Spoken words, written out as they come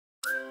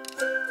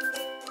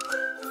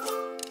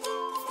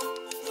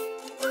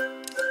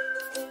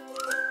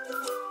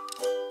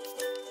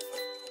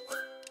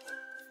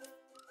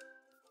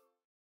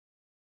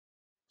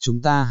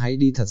Chúng ta hãy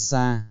đi thật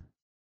xa.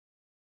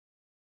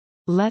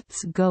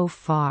 Let's go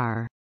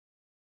far.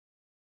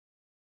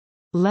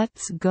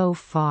 Let's go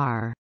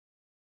far.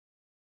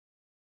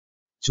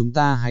 Chúng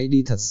ta hãy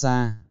đi thật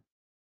xa.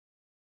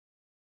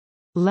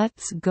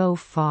 Let's go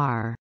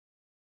far.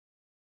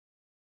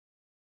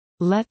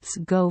 Let's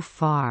go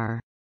far.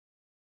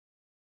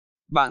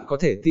 Bạn có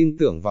thể tin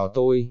tưởng vào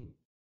tôi.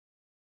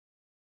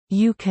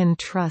 You can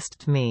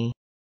trust me.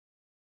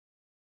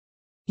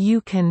 You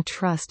can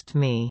trust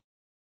me.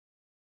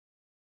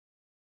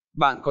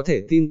 Bạn có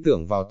thể tin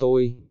tưởng vào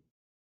tôi.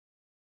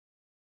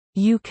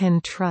 You can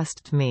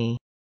trust me.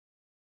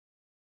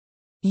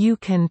 You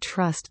can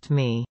trust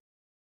me.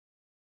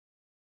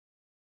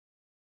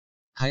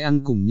 Hãy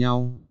ăn cùng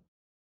nhau.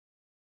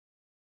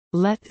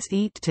 Let's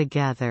eat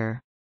together.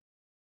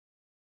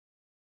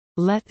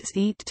 Let's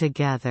eat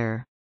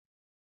together.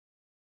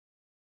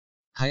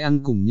 Hãy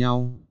ăn cùng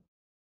nhau.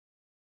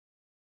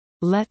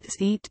 Let's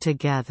eat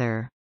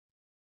together.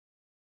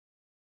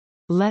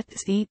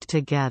 Let's eat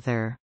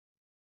together.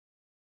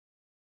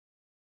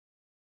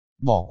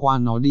 Bỏ qua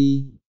nó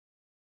đi.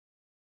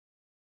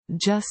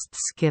 Just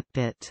skip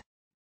it.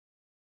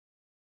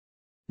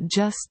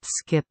 Just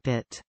skip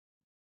it.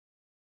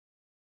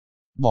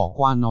 Bỏ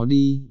qua nó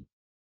đi.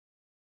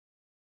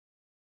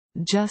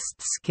 Just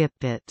skip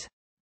it.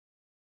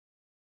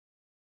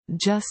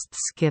 Just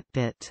skip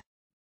it.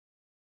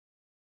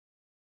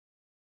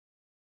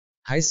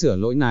 Hãy sửa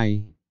lỗi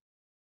này.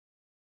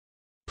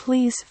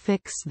 Please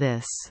fix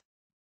this.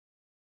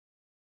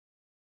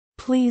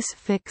 Please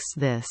fix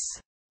this.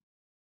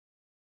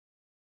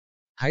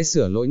 Hãy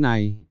sửa lỗi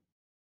này.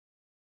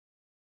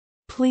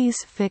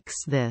 Please fix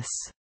this.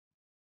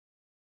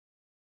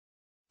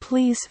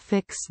 Please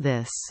fix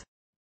this.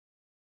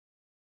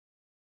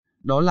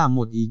 Đó là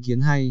một ý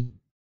kiến hay.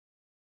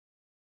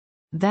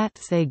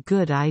 That's a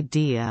good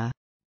idea.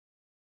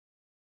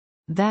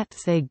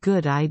 That's a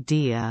good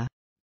idea.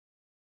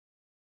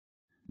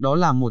 Đó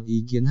là một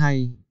ý kiến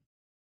hay.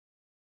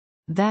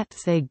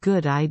 That's a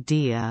good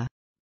idea.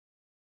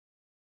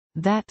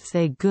 That's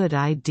a good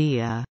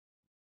idea.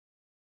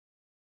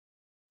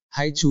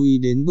 Hãy chú ý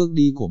đến bước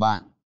đi của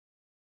bạn.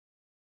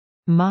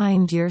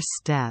 Mind your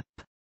step.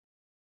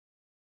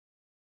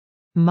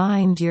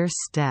 Mind your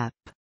step.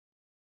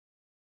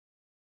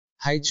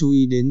 Hãy chú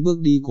ý đến bước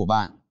đi của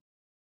bạn.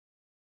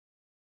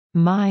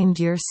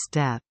 Mind your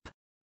step.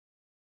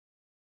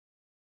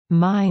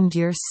 Mind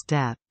your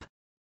step.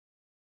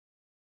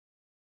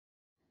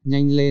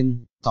 Nhanh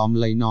lên, tóm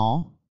lấy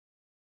nó.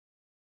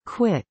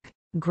 Quick,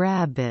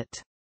 grab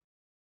it.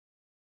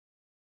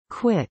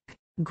 Quick,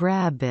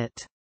 grab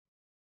it.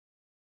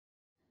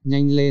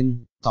 Nhanh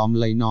lên, tóm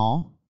lấy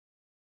nó.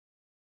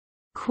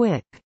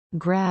 Quick,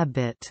 grab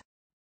it.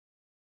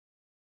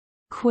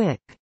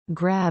 Quick,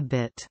 grab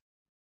it.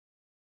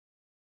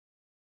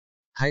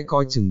 Hãy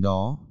coi chừng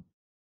đó.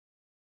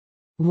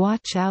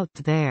 Watch out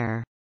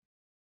there.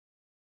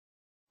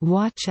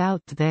 Watch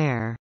out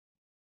there.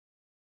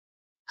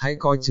 Hãy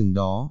coi chừng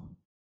đó.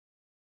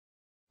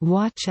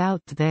 Watch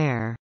out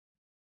there.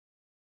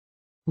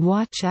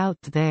 Watch out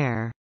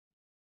there.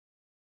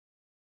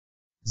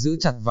 Giữ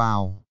chặt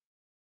vào.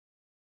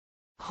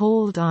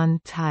 Hold on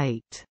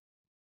tight.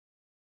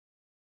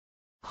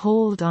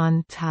 Hold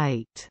on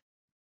tight.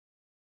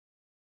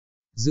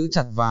 Giữ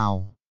chặt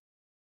vào.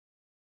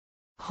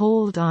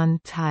 Hold on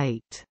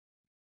tight.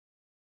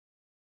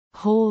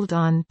 Hold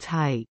on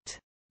tight.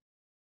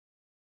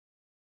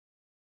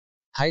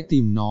 Hãy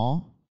tìm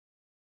nó.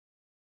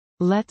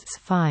 Let's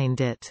find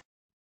it.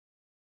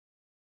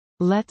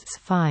 Let's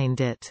find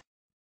it.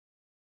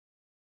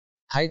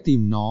 Hãy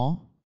tìm nó.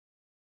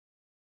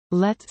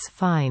 Let's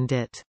find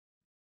it.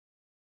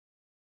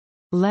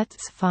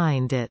 Let's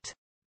find it.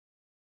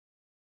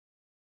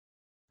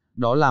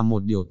 Đó là một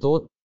điều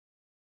tốt.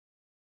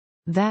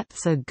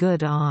 That's a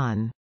good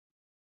on.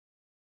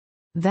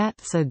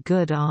 That's a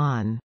good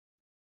on.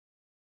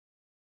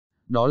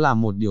 Đó là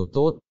một điều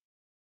tốt.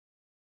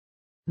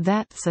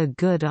 That's a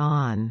good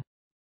on.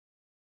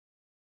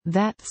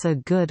 That's a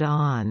good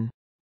on.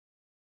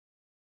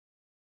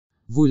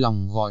 Vui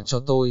lòng gọi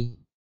cho tôi.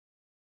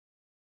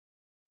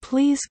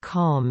 Please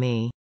call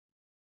me.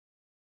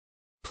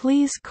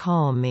 Please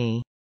call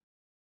me.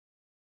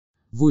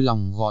 Vui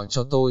lòng gọi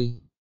cho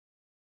tôi.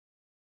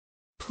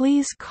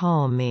 Please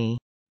call me.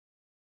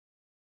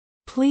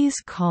 Please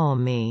call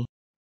me.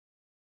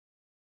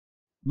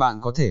 Bạn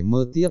có thể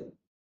mơ tiếp.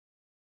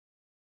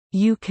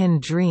 You can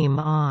dream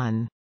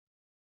on.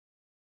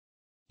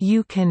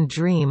 You can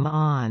dream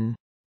on.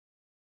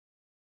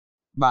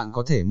 Bạn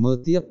có thể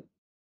mơ tiếp.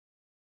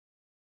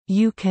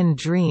 You can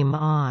dream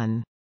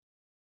on.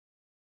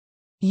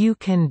 You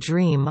can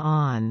dream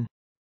on.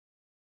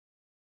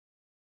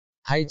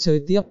 Hãy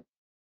chơi tiếp.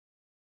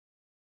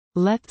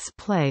 Let's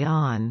play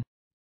on.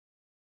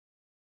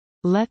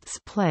 Let's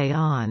play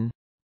on.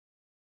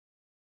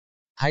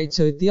 Hãy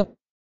chơi tiếp.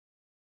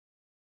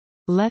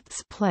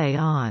 Let's play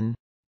on.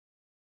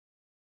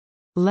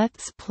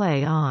 Let's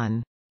play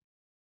on.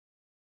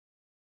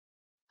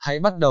 Hãy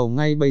bắt đầu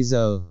ngay bây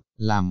giờ,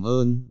 làm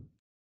ơn.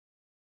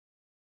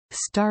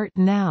 Start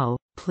now,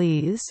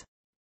 please.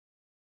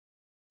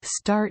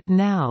 Start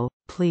now,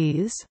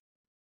 please.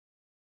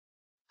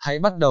 Hãy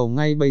bắt đầu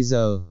ngay bây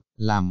giờ,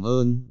 làm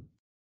ơn.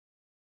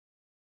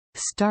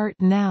 Start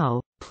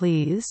now,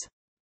 please.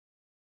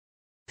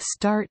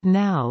 Start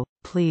now,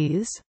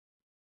 please.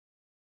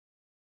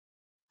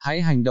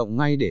 Hãy hành động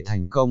ngay để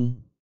thành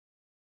công.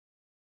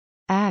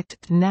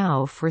 Act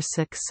now for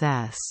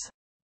success.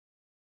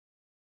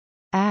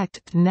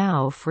 Act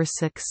now for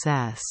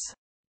success.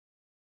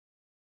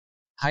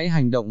 Hãy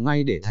hành động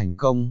ngay để thành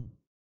công.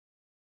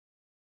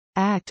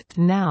 Act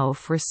now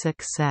for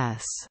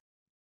success.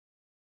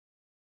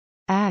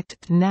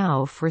 Act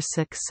now for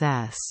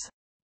success.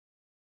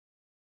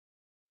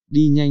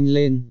 Đi nhanh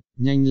lên,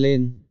 nhanh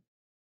lên.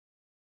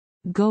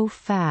 Go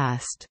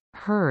fast,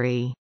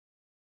 hurry.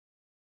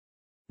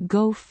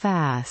 Go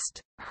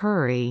fast,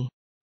 hurry.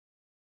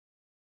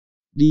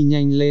 Đi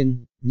nhanh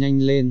lên, nhanh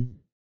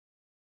lên.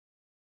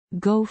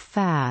 Go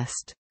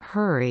fast,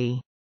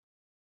 hurry.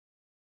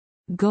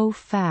 Go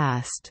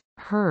fast,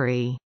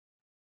 hurry.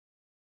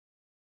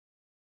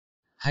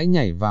 Hãy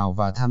nhảy vào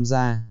và tham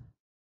gia.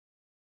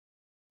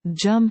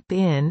 Jump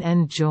in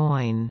and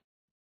join.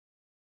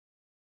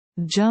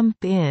 Jump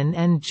in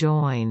and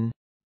join.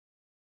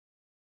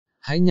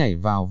 Hãy nhảy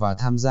vào và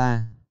tham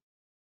gia.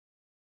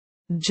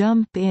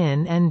 Jump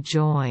in and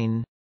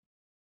join.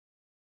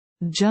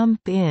 Jump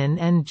in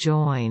and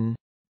join.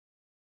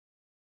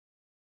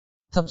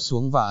 Thấp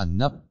xuống và ẩn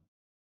nấp.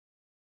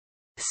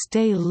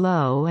 Stay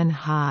low and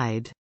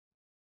hide.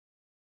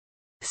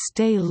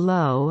 Stay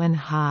low and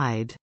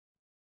hide.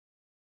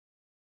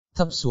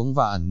 Thấp xuống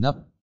và ẩn nấp.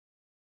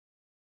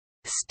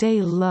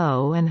 Stay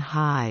low and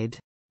hide.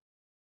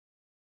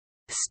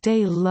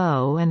 Stay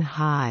low and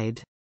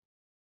hide.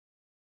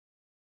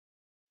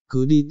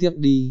 Cứ đi tiếp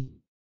đi.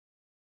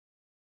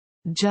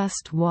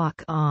 Just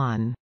walk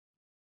on.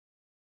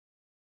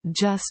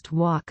 Just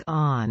walk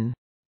on.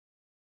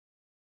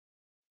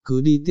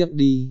 Cứ đi tiếp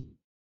đi.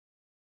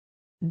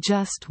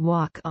 Just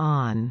walk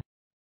on.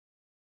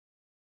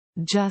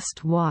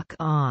 Just walk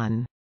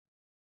on.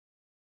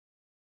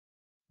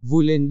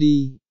 Vui lên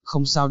đi,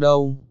 không sao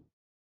đâu.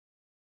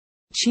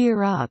 Cheer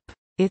up,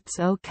 it's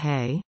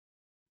okay.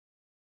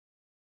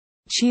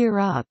 Cheer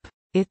up,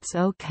 it's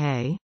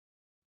okay.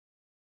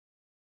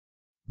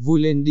 Vui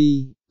lên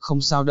đi,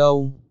 không sao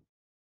đâu.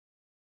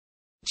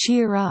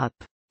 Cheer up,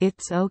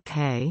 it's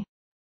okay.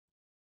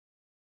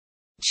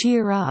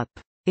 Cheer up,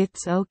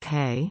 it's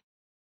okay.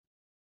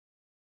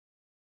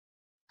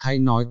 Hãy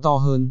nói to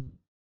hơn.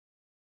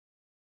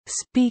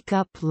 Speak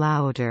up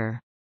louder.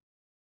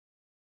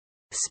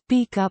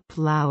 Speak up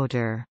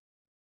louder.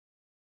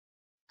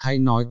 Hãy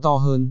nói to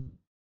hơn.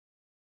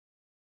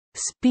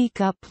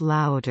 Speak up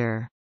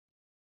louder.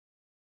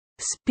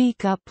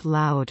 Speak up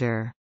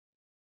louder.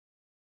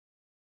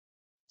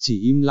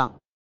 Chỉ im lặng.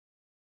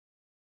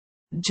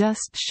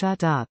 Just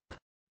shut up.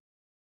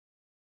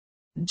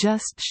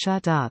 Just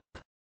shut up.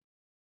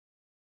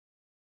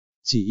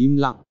 Chỉ im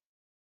lặng.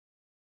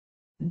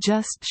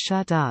 Just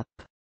shut up.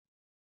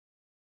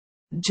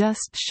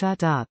 Just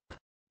shut up.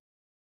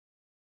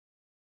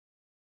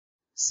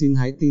 Xin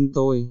hãy tin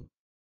tôi.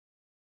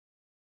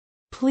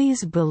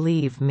 Please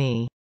believe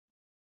me.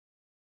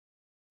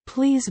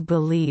 Please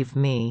believe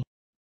me.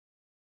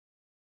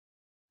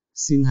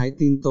 Xin hãy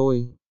tin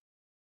tôi.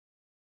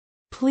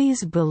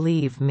 Please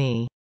believe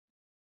me.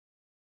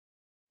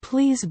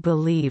 Please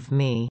believe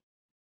me.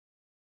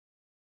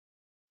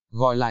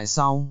 Gọi lại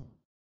sau.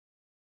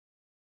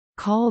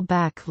 Call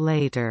back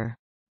later.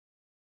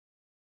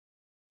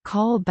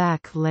 Call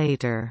back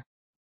later.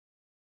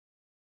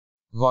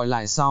 Gọi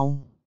lại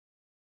sau.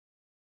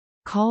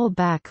 Call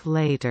back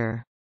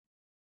later.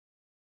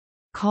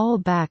 Call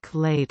back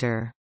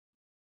later.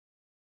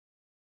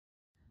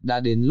 Đã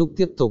đến lúc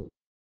tiếp tục.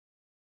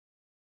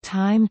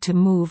 Time to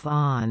move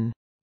on.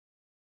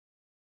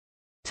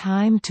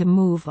 Time to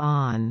move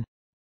on.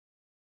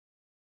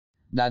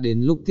 Đã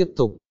đến lúc tiếp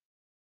tục.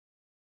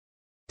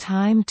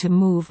 Time to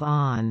move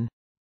on.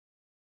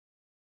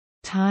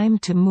 Time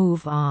to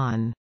move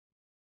on.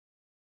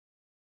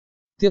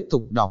 Tiếp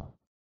tục đọc.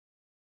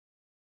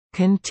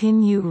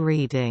 Continue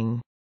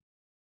reading.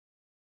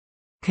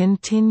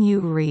 Continue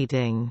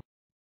reading.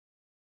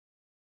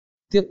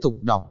 Tiếp tục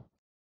đọc.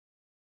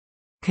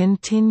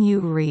 Continue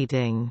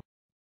reading.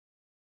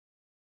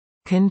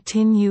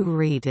 Continue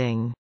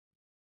reading.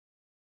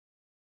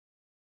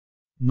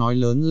 Nói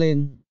lớn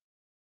lên.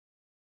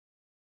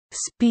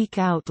 Speak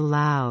out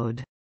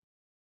loud.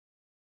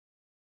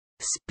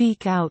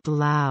 Speak out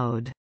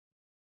loud.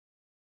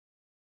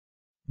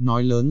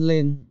 Nói lớn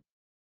lên.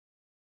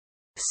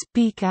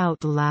 Speak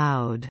out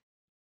loud.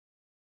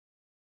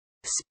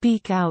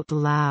 Speak out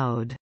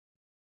loud.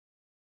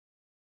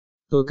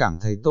 Tôi cảm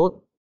thấy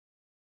tốt.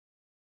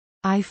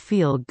 I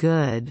feel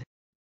good.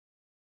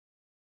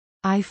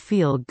 I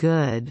feel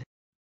good.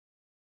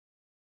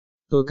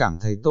 Tôi cảm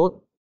thấy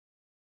tốt.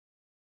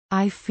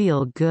 I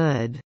feel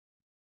good.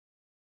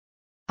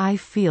 I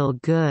feel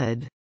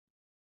good.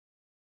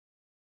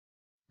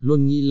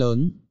 Luôn nghĩ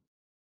lớn.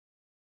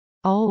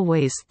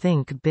 Always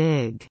think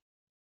big.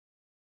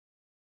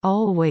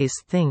 Always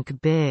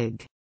think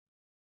big.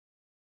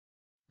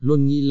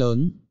 Luôn nghĩ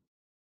lớn.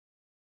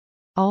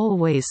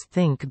 Always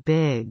think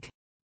big.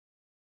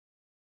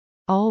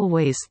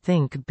 Always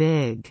think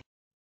big.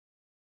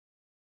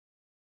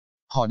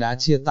 Họ đã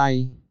chia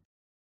tay.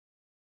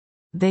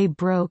 They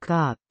broke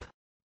up.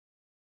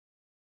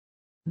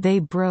 They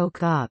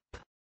broke up.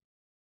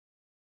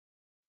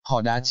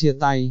 Họ đã chia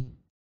tay.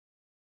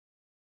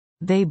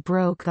 They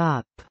broke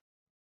up.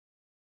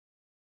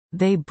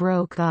 They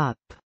broke up.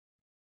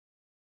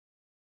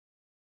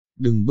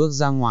 Đừng bước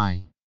ra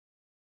ngoài.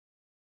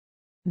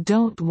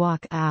 Don't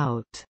walk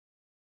out.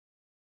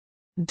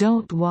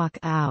 Don't walk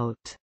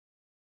out.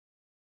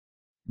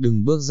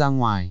 Đừng bước ra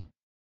ngoài.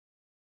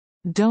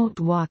 Don't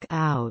walk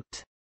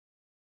out.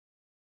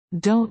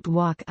 Don't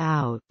walk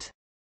out.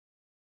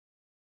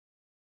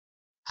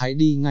 Hãy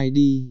đi ngay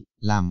đi,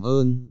 làm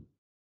ơn.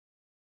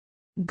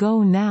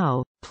 Go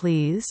now,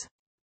 please.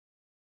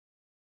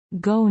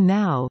 Go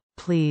now,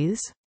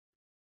 please.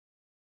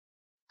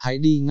 Hãy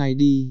đi ngay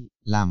đi,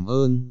 làm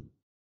ơn.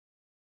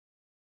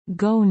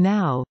 Go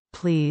now,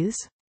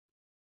 please.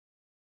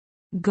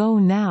 Go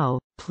now,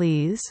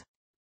 please.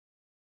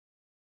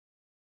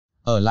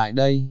 Ở lại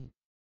đây.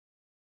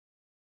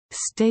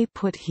 Stay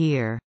put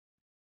here.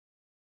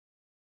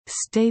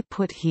 Stay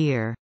put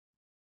here.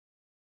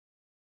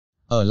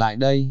 Ở lại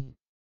đây.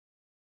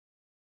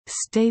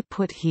 Stay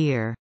put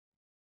here.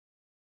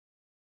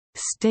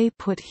 Stay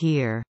put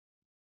here.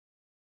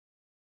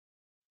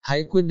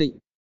 Hãy quyết định.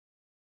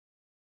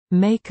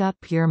 Make up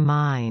your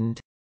mind.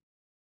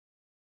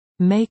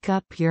 Make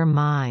up your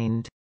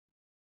mind.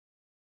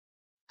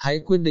 Hãy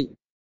quyết định.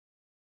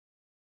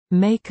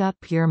 Make up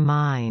your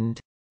mind.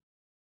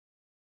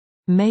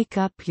 Make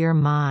up your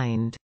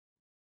mind.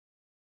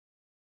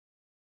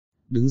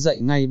 Đứng dậy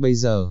ngay bây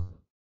giờ.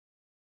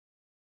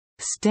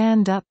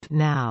 Stand up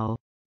now.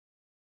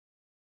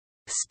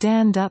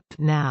 Stand up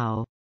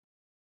now.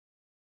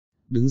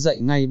 Đứng dậy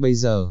ngay bây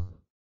giờ.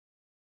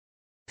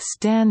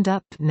 Stand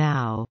up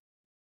now.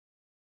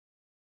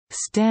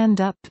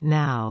 Stand up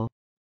now.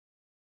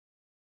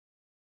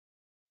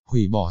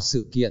 Hủy bỏ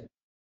sự kiện.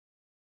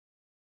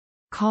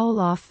 Call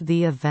off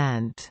the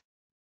event.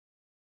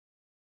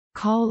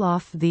 Call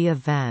off the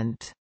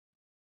event.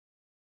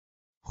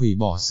 Hủy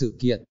bỏ sự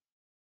kiện.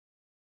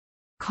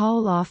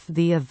 Call off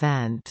the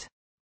event.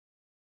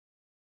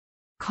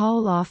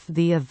 Call off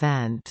the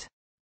event.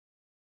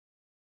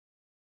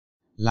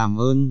 Làm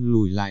ơn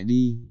lùi lại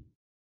đi.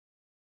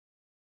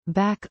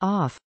 Back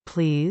off,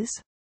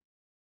 please.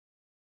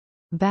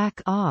 Back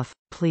off,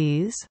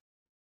 please.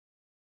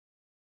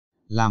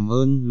 Làm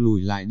ơn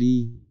lùi lại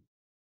đi.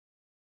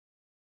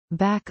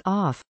 Back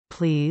off,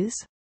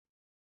 please.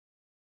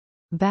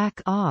 Back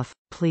off,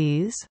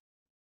 please.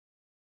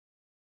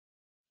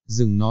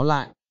 Dừng nó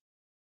lại.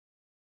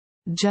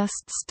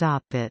 Just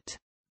stop it.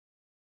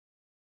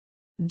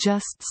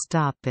 Just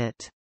stop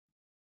it.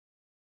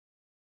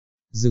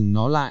 Dừng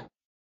nó lại.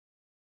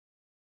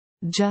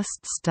 Just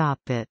stop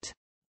it.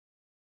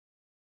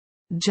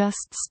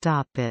 Just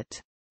stop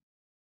it.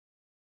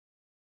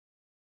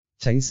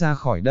 Tránh xa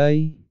khỏi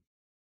đây.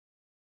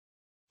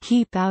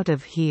 Keep out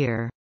of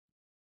here.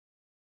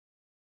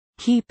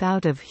 Keep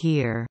out of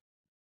here.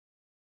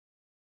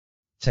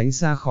 Tránh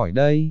xa khỏi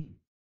đây.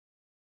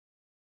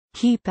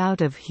 Keep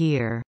out of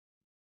here.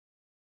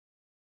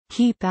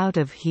 Keep out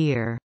of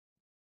here.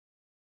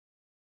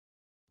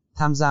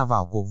 Tham gia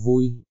vào cuộc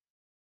vui.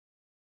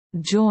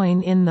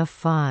 Join in the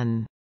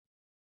fun.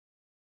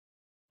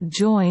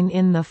 Join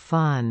in the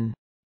fun.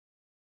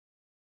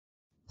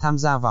 Tham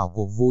gia vào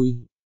cuộc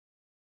vui.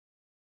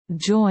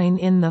 Join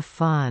in the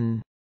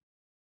fun.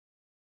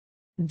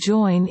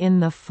 Join in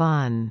the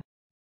fun.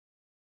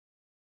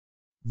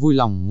 Vui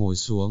lòng ngồi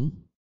xuống.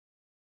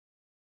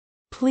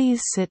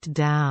 Please sit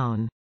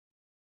down.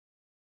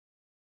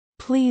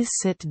 Please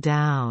sit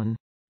down.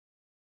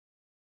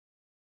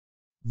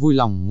 Vui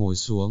lòng ngồi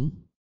xuống.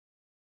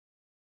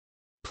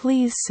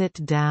 Please sit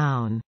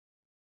down.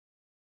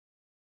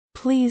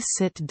 Please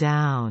sit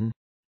down.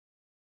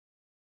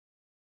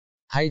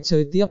 Hãy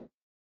chơi tiếp.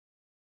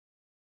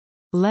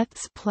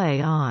 Let's play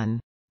on.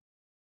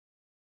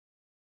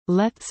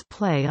 Let's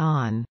play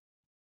on.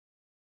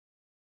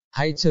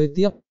 Hãy chơi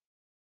tiếp.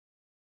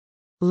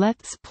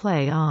 Let's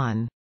play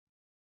on.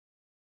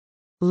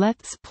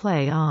 Let's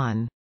play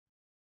on.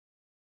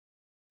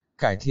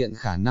 Cải thiện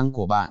khả năng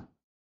của bạn.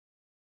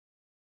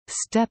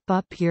 Step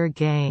up your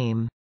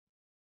game.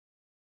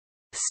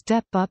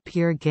 Step up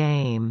your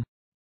game.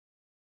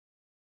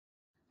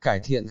 Cải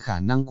thiện khả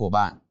năng của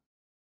bạn.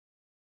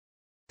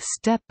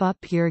 Step up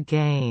your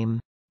game.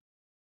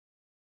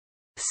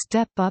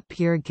 Step up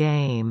your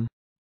game.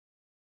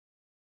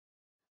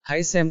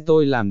 Hãy xem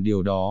tôi làm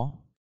điều đó.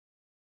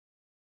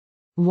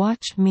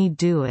 Watch me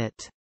do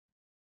it.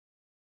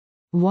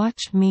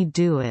 Watch me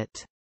do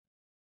it.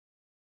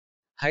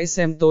 Hãy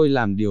xem tôi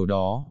làm điều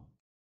đó.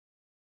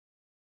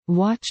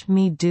 Watch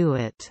me do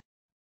it.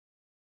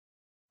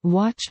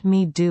 Watch me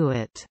do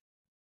it.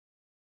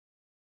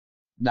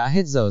 Đã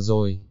hết giờ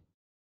rồi.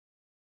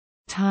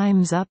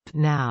 Time's up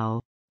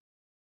now.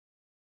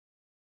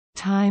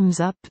 Time's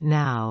up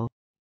now.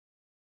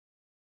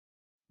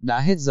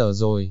 Đã hết giờ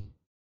rồi.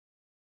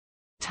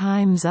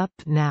 Time's up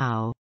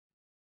now.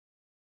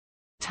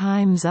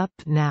 Time's up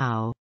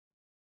now.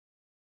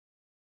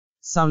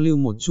 Sao lưu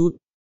một chút.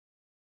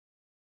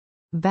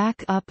 Back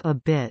up a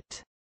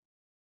bit.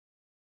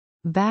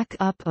 Back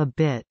up a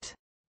bit.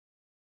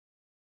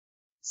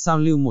 Sao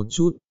lưu một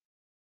chút.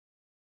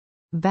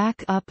 Back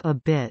up a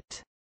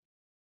bit.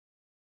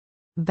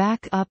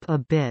 Back up a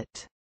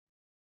bit.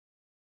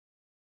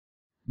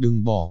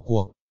 Đừng bỏ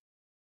cuộc.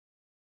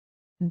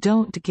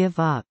 Don't give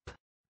up.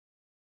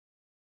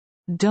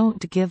 Don't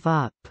give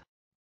up.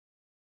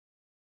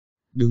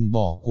 Đừng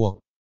bỏ cuộc.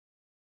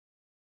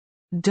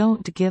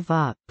 Don't give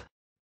up.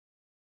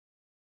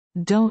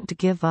 Don't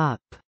give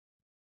up.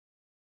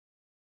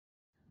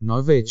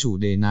 Nói về chủ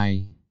đề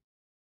này.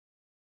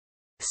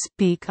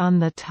 Speak on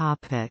the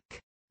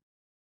topic.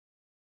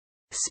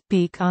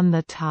 Speak on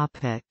the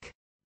topic.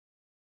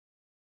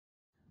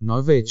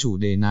 Nói về chủ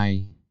đề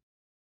này.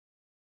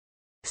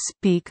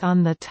 Speak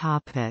on the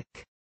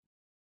topic.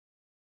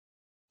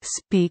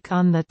 Speak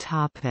on the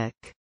topic.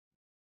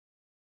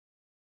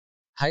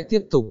 Hãy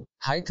tiếp tục,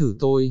 hãy thử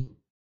tôi.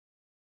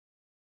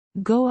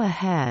 Go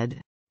ahead,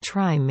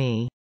 try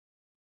me.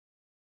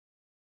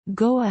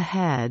 Go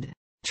ahead,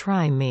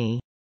 try me.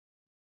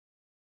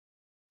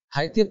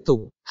 Hãy tiếp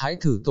tục, hãy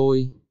thử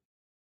tôi.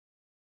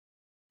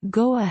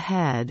 Go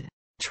ahead,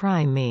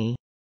 try me.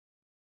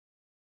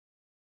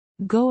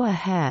 Go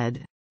ahead,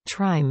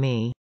 try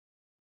me.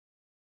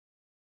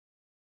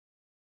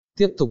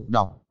 Tiếp tục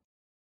đọc.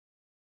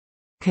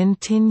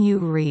 Continue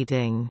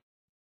reading.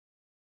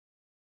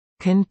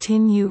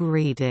 Continue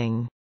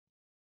reading.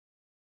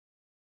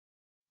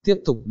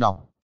 Tiếp tục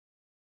đọc.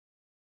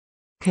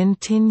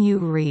 Continue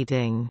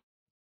reading.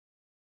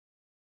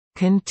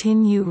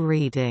 Continue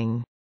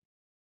reading.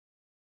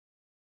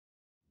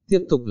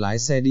 Tiếp tục lái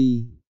xe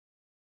đi.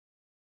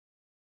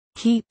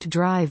 Keep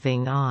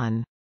driving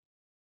on.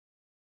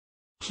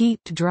 Keep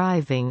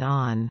driving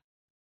on.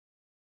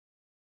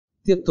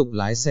 Tiếp tục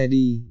lái xe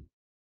đi.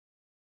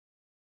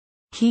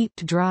 Keep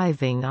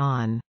driving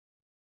on.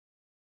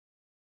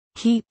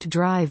 Keep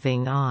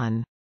driving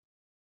on.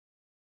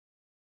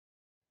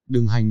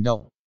 Đừng hành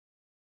động.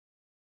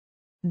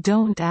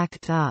 Don't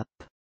act up.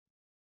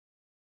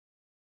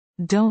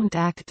 Don't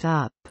act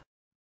up.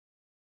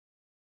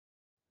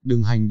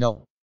 Đừng hành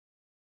động.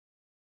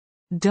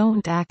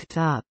 Don't act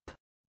up.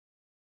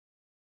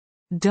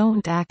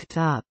 Don't act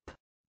up.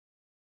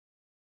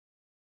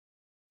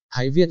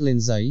 Hãy viết lên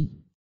giấy.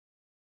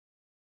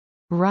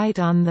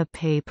 Write on the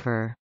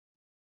paper.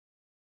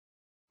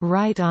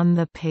 Write on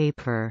the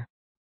paper.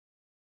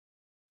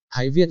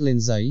 Hãy viết lên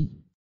giấy.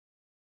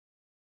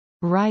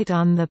 Write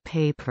on the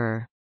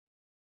paper.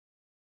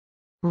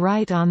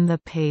 Write on the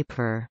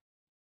paper.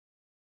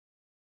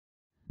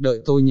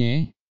 Đợi tôi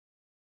nhé.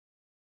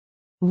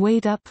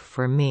 Wait up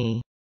for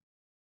me.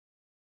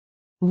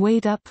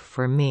 Wait up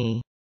for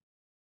me.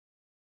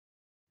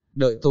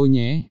 Đợi tôi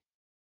nhé.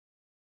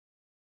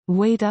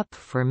 Wait up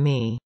for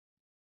me.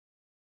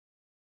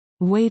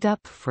 Wait up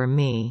for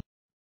me.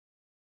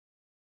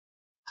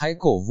 Hãy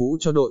cổ vũ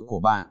cho đội của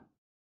bạn.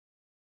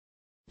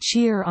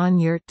 Cheer on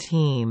your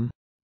team.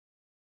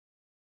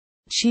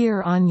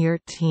 Cheer on your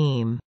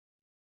team.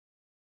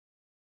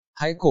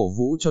 Hãy cổ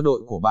vũ cho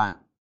đội của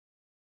bạn.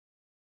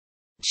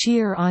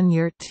 Cheer on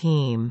your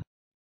team.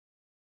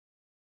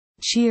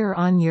 Cheer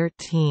on your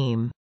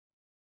team.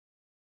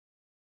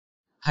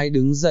 Hãy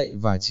đứng dậy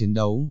và chiến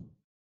đấu.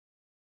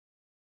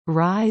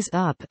 Rise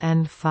up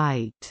and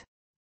fight.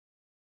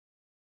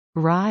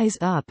 Rise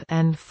up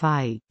and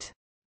fight.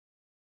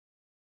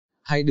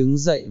 Hãy đứng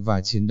dậy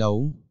và chiến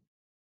đấu.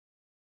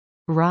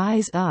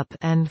 Rise up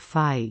and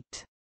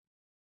fight.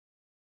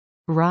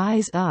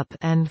 Rise up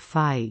and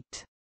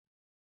fight.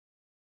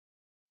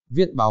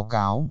 Viết báo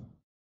cáo.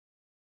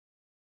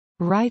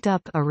 Write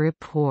up a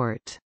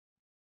report.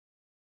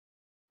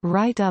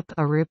 Write up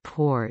a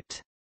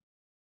report.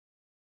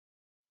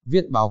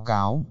 Viết báo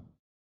cáo.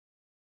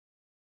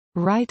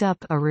 Write up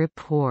a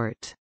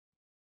report.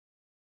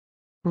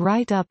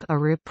 Write up a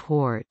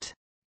report.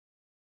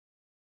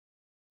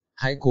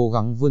 Hãy cố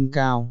gắng vươn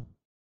cao.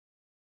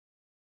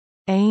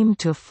 Aim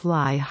to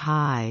fly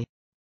high.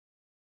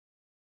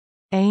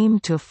 Aim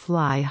to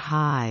fly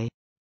high.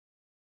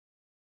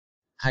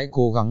 Hãy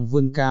cố gắng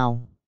vươn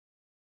cao.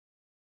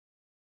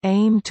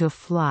 Aim to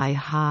fly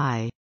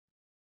high.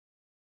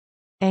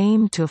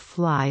 Aim to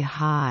fly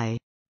high.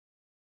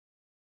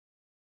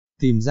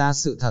 Tìm ra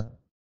sự thật.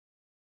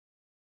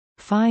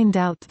 Find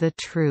out the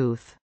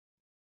truth.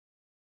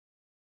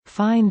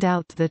 Find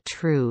out the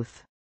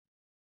truth.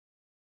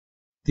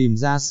 Tìm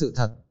ra sự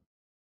thật.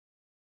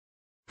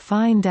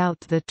 Find out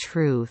the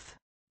truth.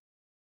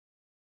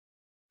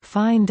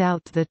 Find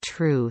out the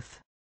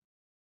truth.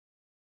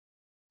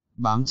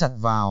 Bám chặt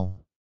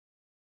vào.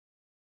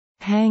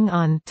 Hang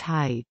on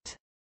tight.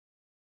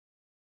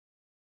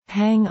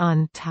 Hang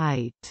on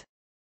tight.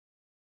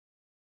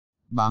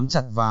 Bám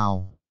chặt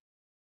vào.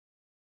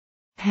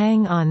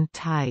 Hang on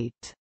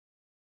tight.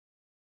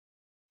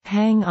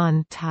 Hang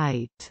on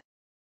tight.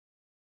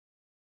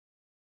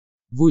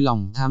 Vui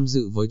lòng tham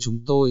dự với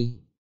chúng tôi.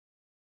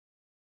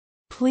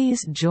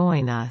 Please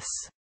join us.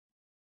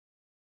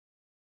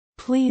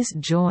 Please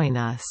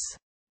join us.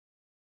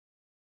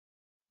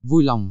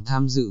 Vui lòng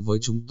tham dự với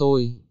chúng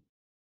tôi.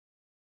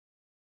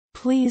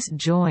 Please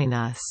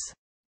join us.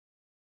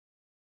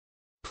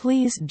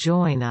 Please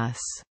join us.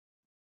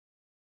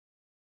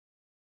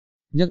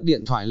 Nhấc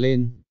điện thoại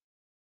lên.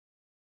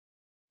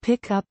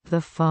 Pick up the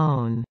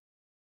phone.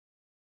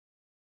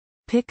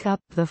 Pick up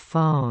the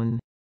phone.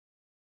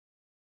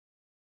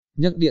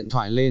 Nhấc điện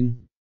thoại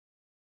lên.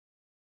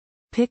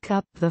 Pick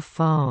up the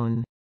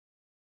phone.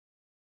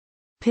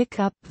 Pick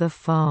up the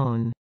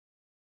phone.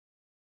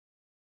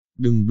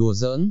 Đừng đùa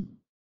giỡn.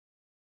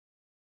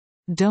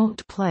 Don't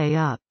play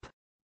up.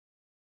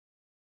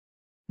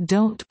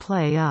 Don't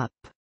play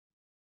up.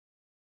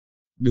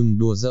 Đừng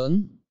đùa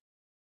giỡn.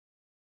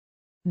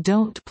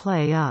 Don't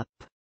play up.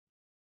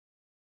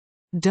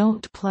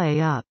 Don't play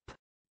up.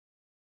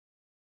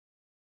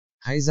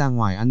 Hãy ra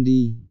ngoài ăn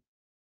đi.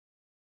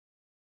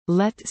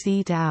 Let's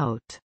eat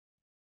out.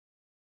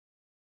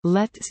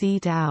 Let's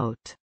eat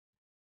out.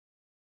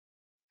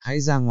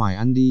 Hãy ra ngoài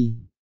ăn đi.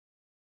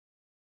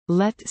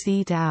 Let's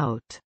eat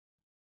out.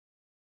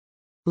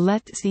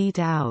 Let's eat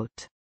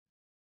out.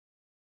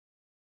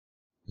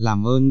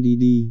 Làm ơn đi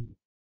đi.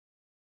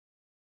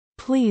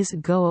 Please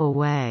go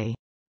away.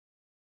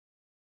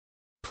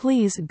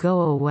 Please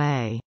go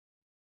away.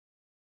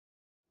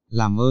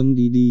 Làm ơn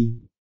đi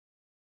đi.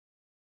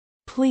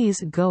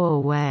 Please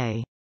go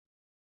away.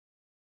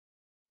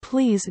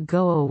 Please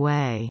go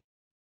away.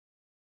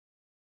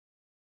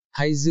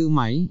 Hãy giữ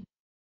máy.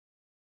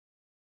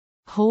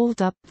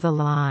 Hold up the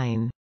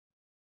line.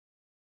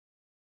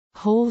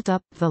 Hold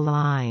up the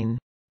line.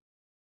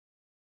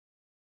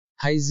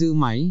 Hãy giữ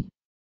máy.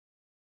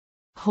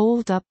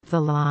 Hold up the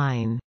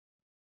line.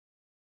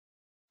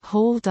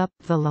 Hold up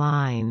the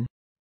line.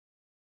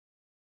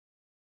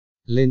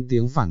 Lên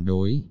tiếng phản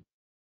đối.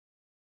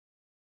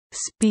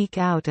 Speak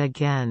out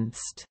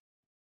against.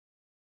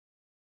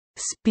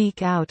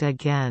 Speak out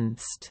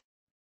against.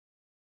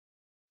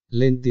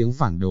 Lên tiếng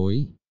phản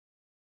đối.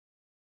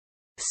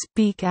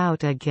 Speak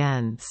out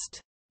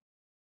against.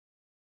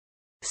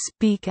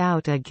 Speak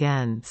out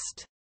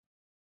against.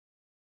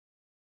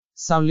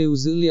 Sao lưu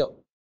dữ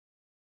liệu.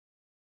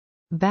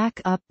 Back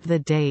up the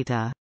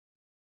data.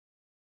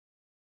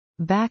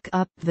 Back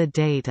up the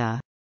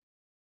data.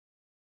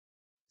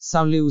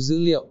 Sao lưu dữ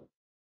liệu.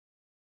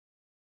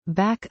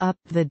 Back up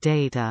the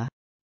data.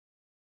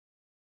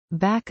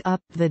 Back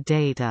up the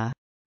data.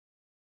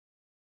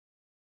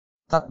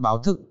 Tắt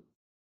báo thức.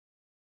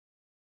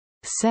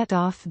 Set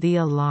off the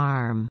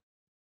alarm.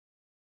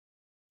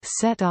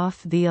 Set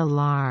off the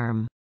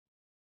alarm.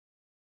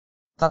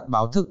 Tắt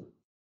báo thức.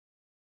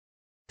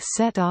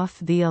 Set off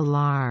the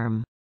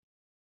alarm.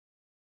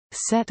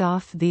 Set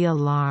off the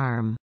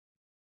alarm.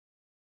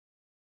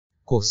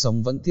 Cuộc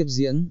sống vẫn tiếp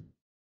diễn.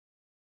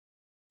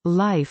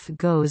 Life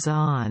goes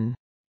on.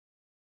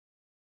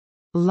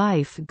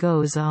 Life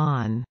goes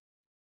on.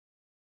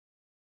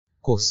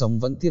 Cuộc sống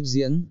vẫn tiếp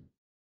diễn.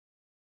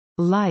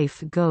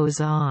 Life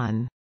goes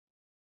on.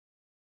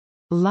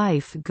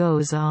 Life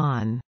goes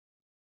on.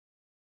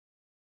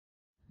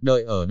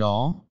 Đợi ở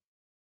đó.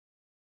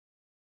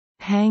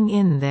 Hang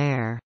in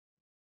there.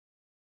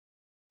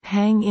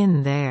 Hang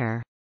in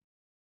there.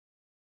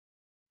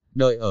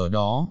 Đợi ở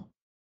đó.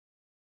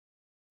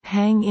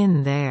 Hang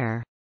in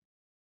there.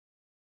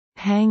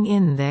 Hang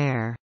in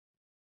there.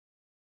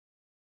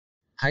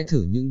 Hãy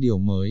thử những điều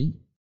mới.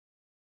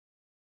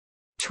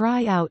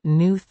 Try out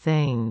new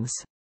things.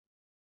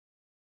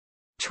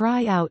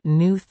 Try out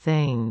new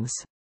things.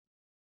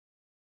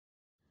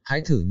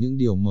 Hãy thử những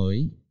điều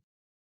mới.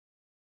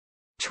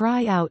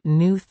 Try out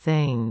new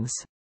things.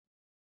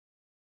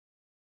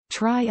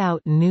 Try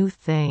out new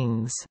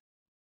things.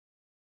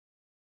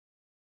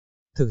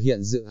 Thực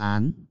hiện dự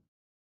án.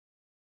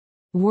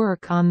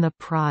 Work on the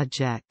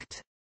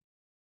project.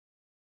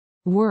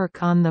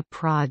 Work on the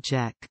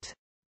project.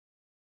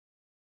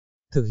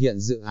 Thực hiện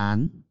dự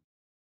án.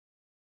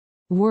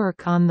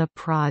 Work on the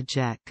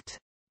project.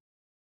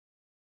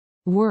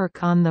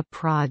 Work on the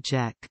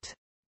project.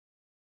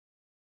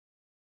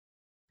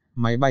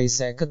 Máy bay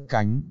sẽ cất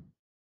cánh.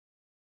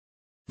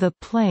 The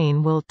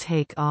plane will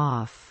take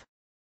off.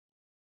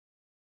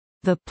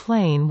 The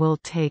plane will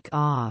take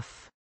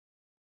off.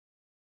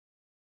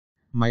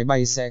 Máy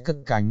bay sẽ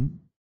cất cánh.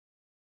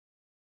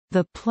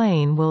 The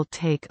plane will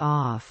take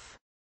off.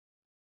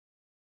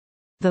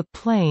 The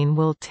plane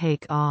will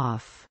take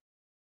off.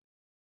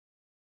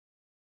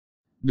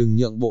 Đừng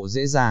nhượng bộ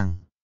dễ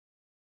dàng.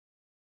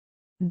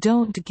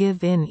 Don't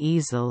give in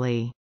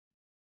easily.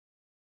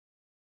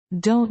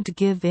 Don't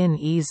give in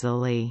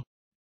easily.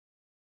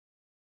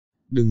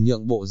 Đừng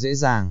nhượng bộ dễ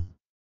dàng.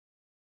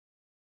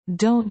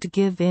 Don't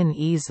give in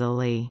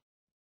easily.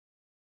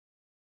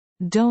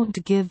 Don't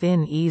give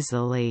in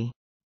easily.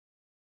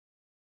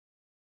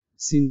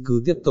 Xin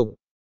cứ tiếp tục.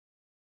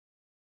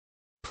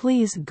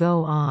 Please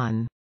go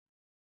on.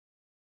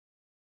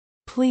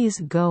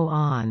 Please go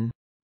on.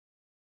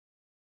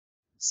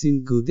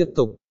 Xin cứ tiếp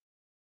tục.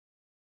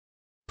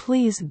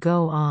 Please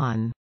go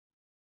on.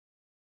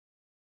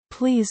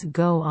 Please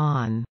go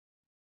on.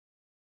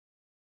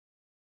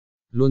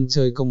 Luôn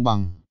chơi công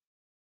bằng.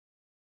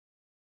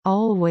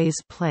 Always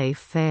play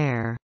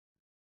fair.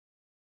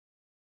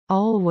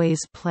 Always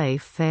play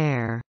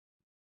fair.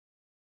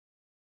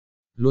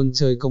 Luôn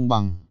chơi công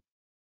bằng.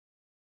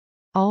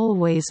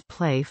 Always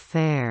play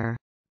fair.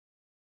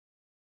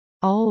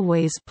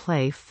 Always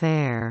play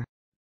fair.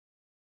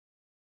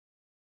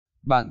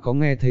 Bạn có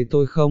nghe thấy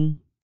tôi không?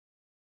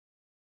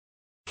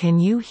 Can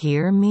you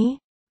hear me?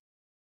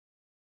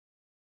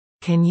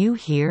 Can you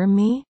hear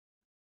me?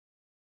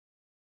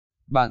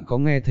 Bạn có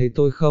nghe thấy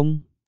tôi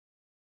không?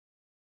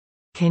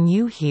 Can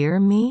you hear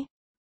me?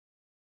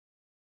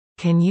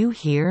 Can you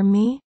hear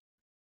me?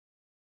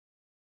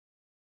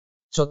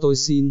 Cho tôi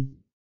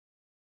xin.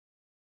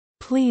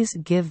 Please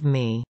give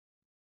me.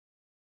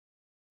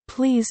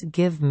 Please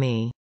give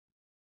me.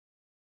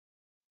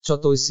 Cho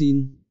tôi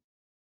xin.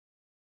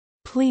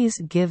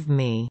 Please give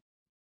me.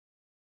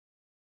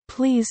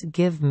 Please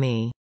give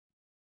me.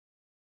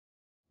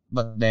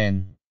 Bật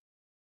đèn.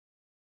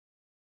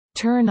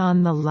 Turn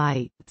on the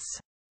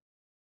lights.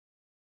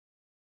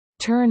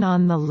 Turn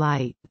on the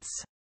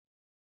lights.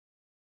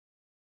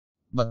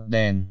 Bật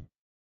đèn.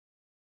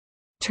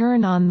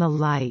 Turn on the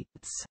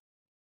lights.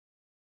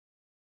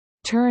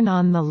 Turn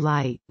on the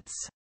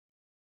lights.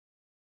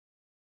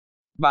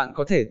 Bạn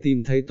có thể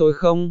tìm thấy tôi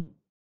không?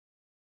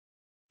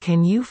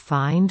 Can you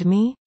find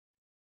me?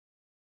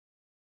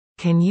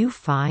 Can you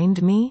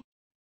find me?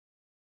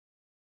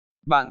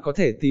 Bạn có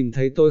thể tìm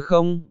thấy tôi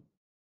không?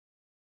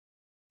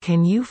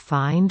 Can you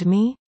find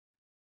me?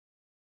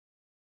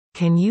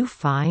 Can you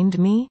find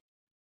me?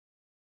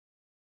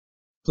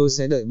 Tôi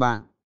sẽ đợi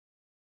bạn.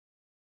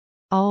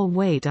 I'll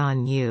wait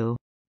on you.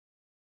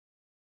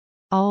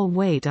 I'll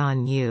wait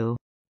on you.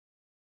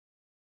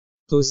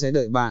 Tôi sẽ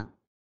đợi bạn.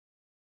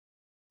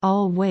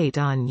 I'll wait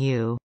on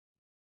you.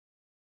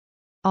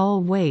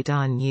 I'll wait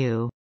on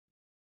you.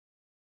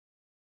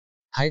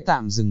 Hãy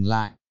tạm dừng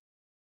lại.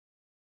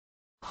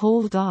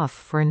 Hold off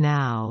for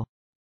now.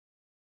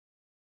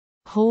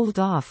 Hold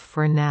off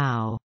for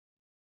now.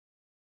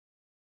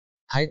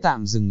 Hãy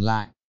tạm dừng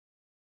lại.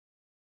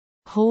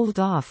 Hold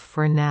off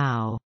for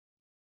now.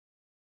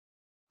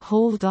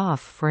 Hold off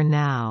for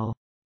now.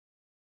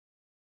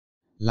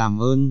 Làm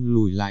ơn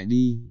lùi lại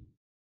đi.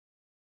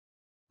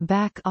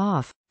 Back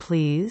off,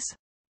 please.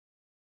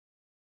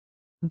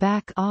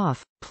 Back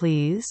off,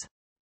 please.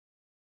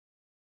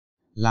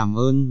 Làm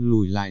ơn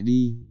lùi lại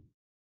đi.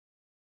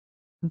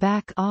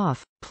 Back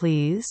off,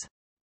 please.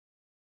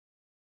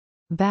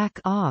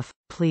 Back off,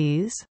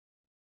 please.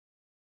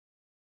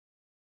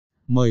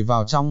 Mời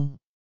vào trong.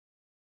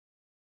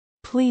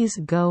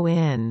 Please go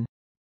in.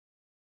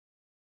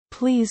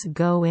 Please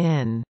go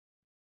in.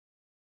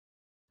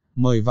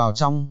 Mời vào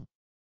trong.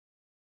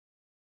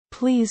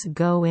 Please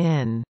go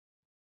in.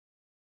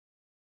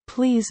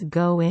 Please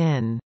go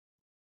in.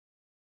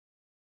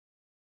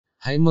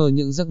 Hãy mơ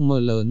những giấc mơ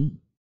lớn.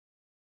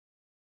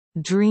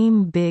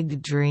 Dream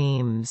big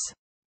dreams.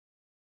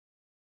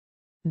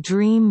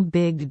 Dream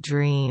big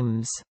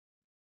dreams.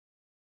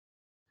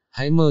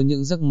 Hãy mơ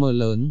những giấc mơ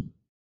lớn.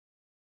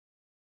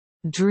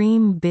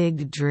 Dream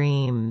big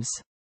dreams.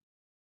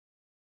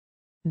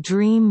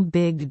 Dream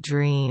big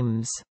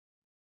dreams.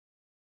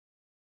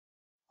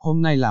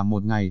 Hôm nay là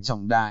một ngày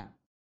trọng đại.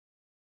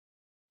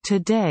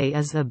 Today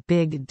is a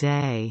big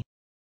day.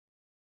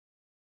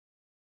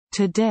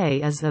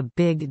 Today is a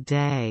big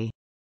day.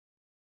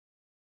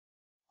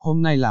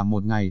 Hôm nay là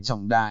một ngày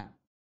trọng đại.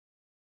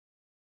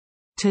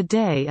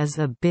 Today is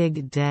a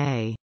big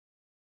day.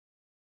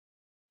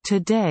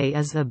 Today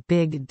is a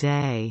big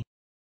day.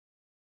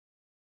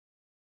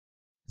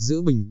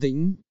 Giữ bình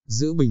tĩnh,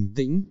 giữ bình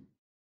tĩnh.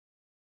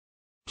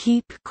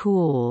 Keep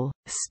cool,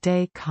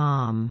 stay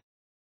calm.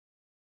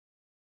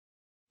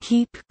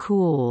 Keep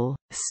cool,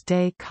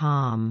 stay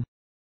calm.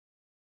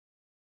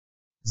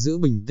 Giữ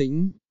bình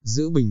tĩnh,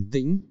 giữ bình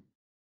tĩnh.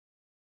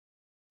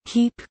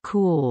 Keep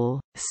cool,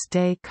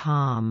 stay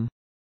calm.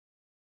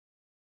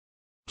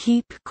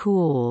 Keep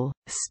cool,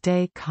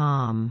 stay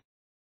calm.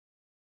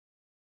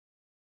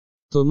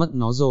 Tôi mất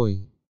nó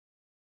rồi.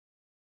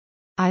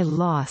 I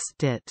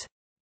lost it.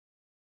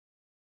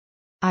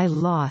 I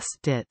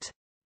lost it.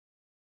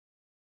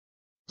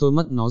 Tôi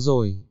mất nó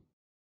rồi.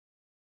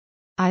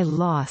 I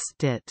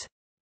lost it.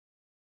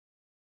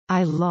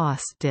 I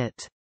lost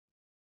it.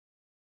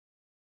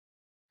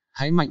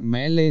 Hãy mạnh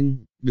mẽ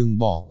lên, đừng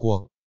bỏ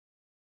cuộc.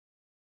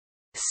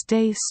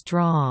 Stay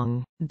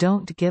strong,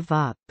 don't give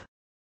up.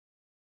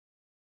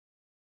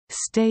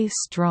 Stay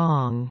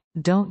strong,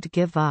 don't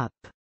give up.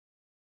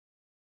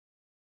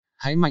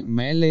 Hãy mạnh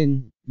mẽ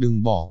lên,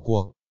 đừng bỏ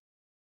cuộc.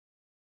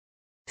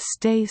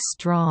 Stay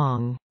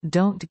strong,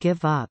 don't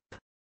give up.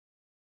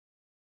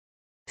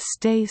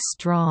 Stay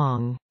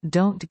strong,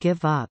 don't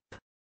give up.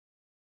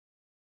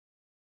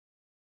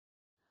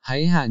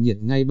 Hãy hạ nhiệt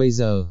ngay bây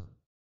giờ.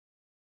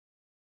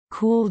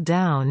 Cool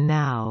down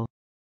now.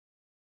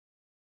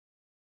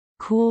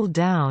 Cool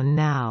down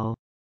now.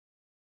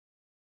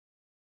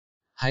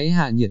 Hãy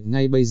hạ nhiệt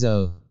ngay bây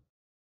giờ.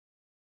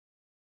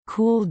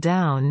 Cool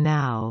down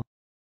now.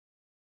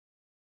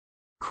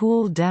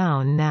 Cool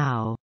down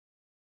now.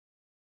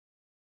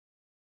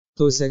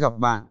 Tôi sẽ gặp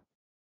bạn.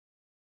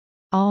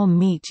 I'll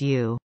meet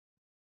you.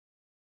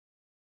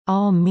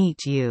 I'll meet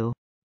you.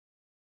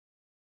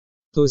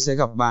 Tôi sẽ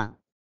gặp bạn.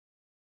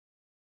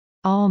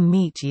 I'll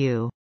meet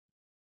you.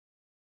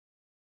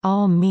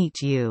 I'll meet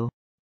you.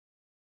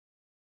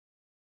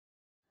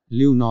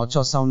 Lưu nó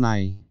cho sau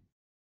này.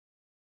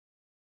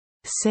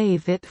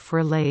 Save it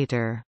for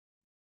later.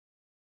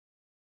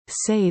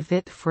 Save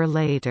it for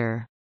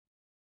later.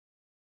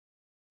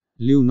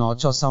 Lưu nó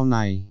cho sau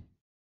này.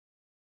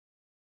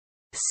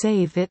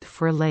 Save it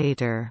for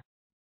later.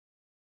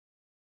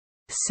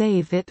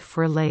 Save it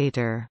for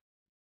later.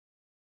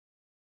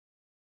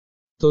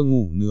 Tôi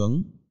ngủ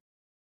nướng.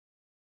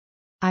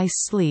 I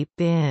sleep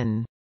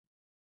in.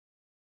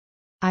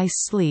 I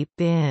sleep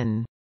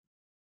in.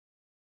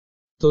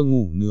 Tôi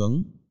ngủ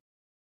nướng.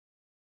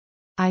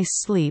 I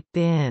sleep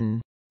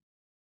in.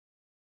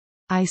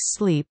 I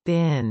sleep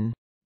in.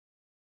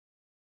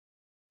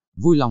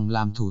 Vui lòng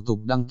làm thủ tục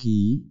đăng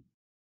ký.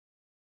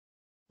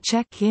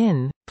 Check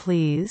in,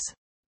 please.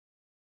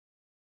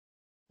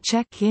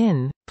 Check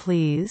in,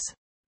 please.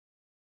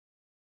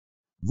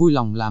 Vui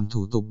lòng làm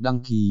thủ tục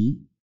đăng ký.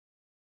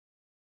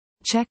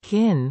 Check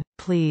in,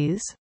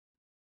 please.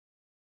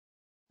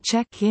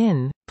 Check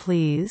in,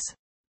 please.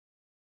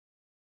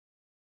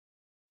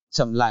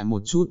 Chậm lại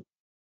một chút.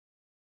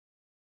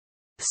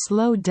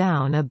 Slow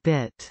down a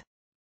bit.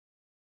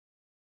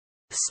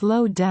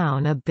 Slow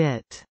down a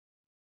bit.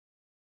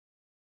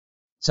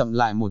 Chậm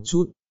lại một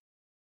chút.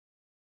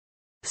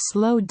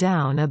 Slow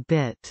down a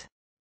bit.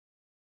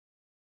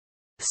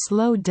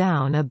 Slow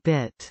down a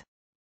bit.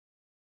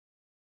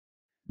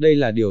 Đây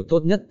là điều tốt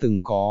nhất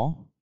từng có.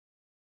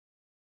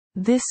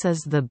 This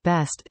is the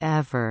best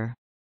ever.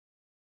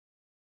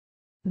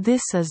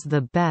 This is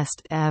the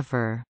best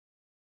ever.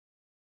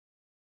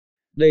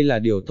 Đây là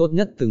điều tốt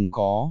nhất từng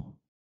có.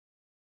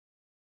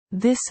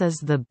 This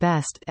is the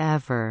best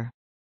ever.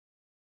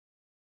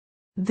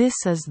 This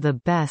is the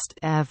best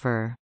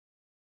ever.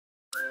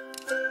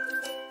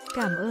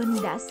 Cảm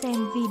ơn đã xem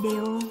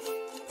video.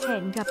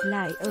 Hẹn gặp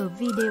lại ở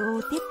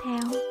video tiếp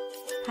theo.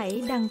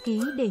 Hãy đăng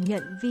ký để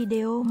nhận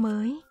video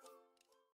mới.